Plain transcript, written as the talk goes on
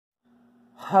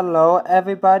Hello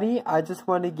everybody, I just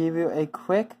want to give you a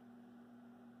quick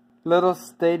little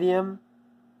stadium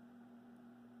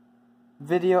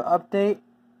video update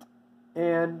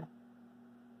and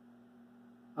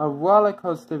a roller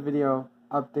coaster video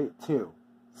update too.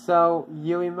 So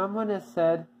you remember when it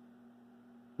said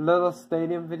little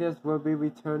stadium videos will be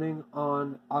returning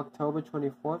on October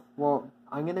 24th? Well,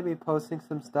 I'm going to be posting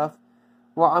some stuff.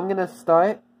 Well, I'm going to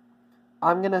start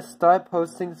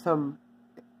posting some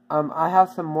I have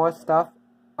some more stuff.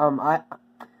 I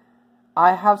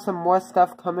have some more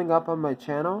stuff coming up on my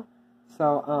channel.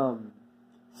 So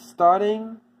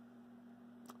starting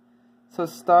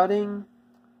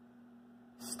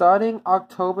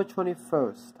October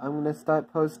 21st, I'm gonna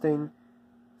start posting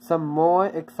some more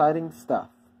exciting stuff.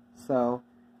 So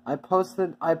I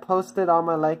posted all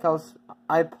my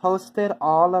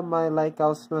all of my Lake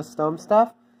Elsinore Storm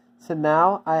stuff. So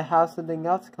now I have something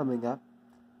else coming up.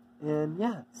 And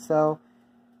yeah, so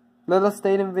little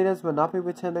stadium videos will not be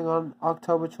returning on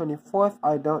October 24th.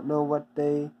 I don't know what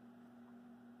day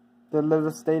the little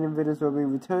stadium videos will be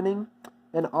returning.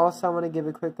 And also I want to give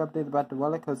a quick update about the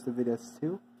roller coaster videos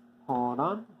too. Hold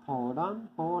on.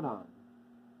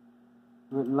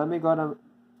 Let me go to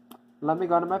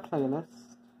my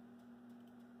playlist.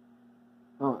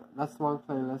 Oh, that's the wrong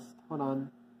playlist. Hold on.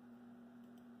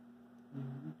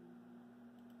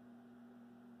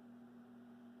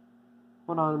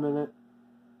 Hold on a minute.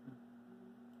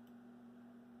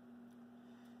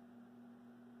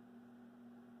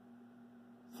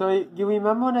 So you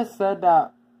remember when I said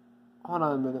that? Hold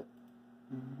on a minute.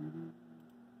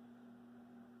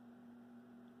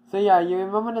 So yeah, you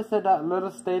remember when I said that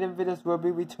little stadium videos will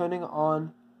be returning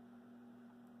on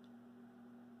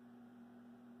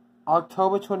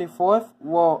October 24th?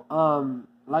 Well,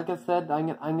 like I said, I'm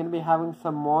gonna be having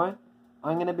some more.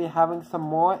 I'm going to be having some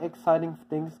more exciting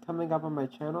things coming up on my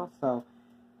channel. So,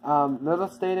 little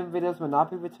stadium videos will not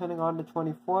be returning on the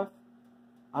 24th.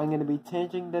 I'm going to be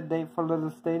changing the date for little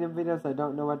stadium videos. I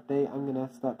don't know what date I'm going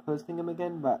to start posting them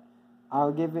again, but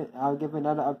I'll give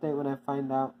another update when I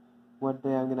find out what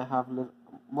day I'm going to have.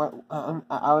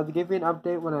 I'll give you an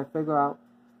update when I figure out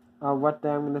what day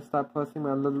I'm going to start posting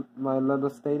my little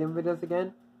stadium videos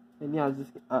again. And yeah,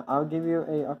 I'll give you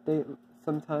a update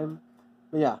sometime.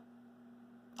 But yeah.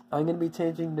 I'm going to be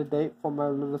changing the date for my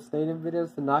little stadium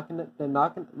videos. My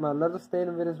little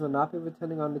stadium videos will not be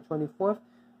returning on the 24th.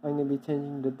 I'm going to be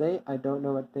changing the date. I don't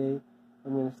know what day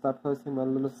I'm going to start posting my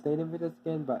little stadium videos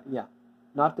again. But yeah,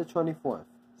 not the 24th.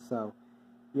 So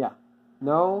yeah,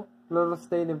 no little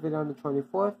stadium video on the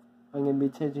 24th. I'm going to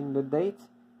be changing the date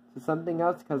to something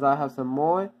else because I have some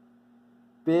more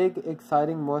big,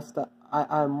 exciting, more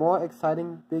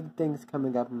exciting big things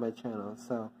coming up on my channel.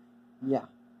 So yeah.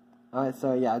 Alright,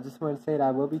 so yeah, I just want to say that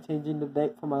I will be changing the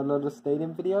date for my little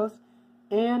stadium videos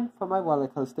and for my roller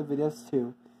coaster videos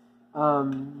too.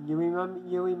 You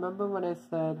remember when I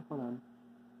said, hold on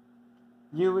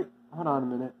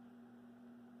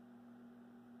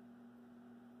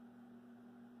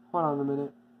a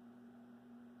minute.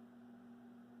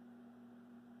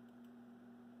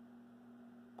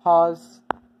 Pause.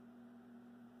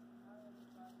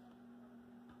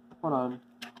 Hold on.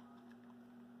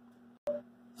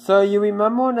 So you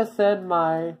remember when I said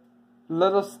my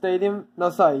little stadium,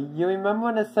 you remember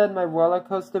when I said my roller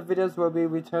coaster videos will be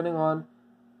returning on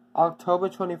October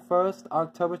 21st,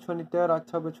 October 23rd,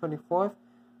 October 24th?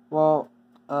 Well,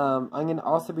 I'm going to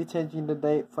also be changing the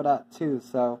date for that too,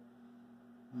 so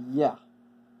yeah.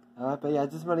 But yeah, I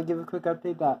just want to give a quick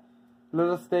update that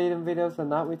little stadium videos are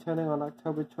not returning on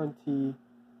October 20th.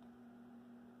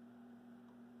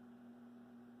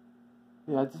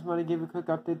 Yeah, I just want to give a quick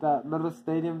update that little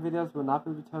stadium videos will not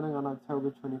be returning on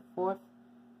October 24th,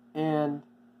 and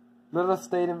little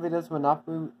stadium videos will not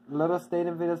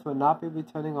be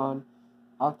returning on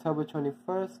October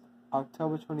 21st,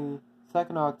 October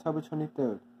 22nd, or October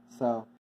 23rd. So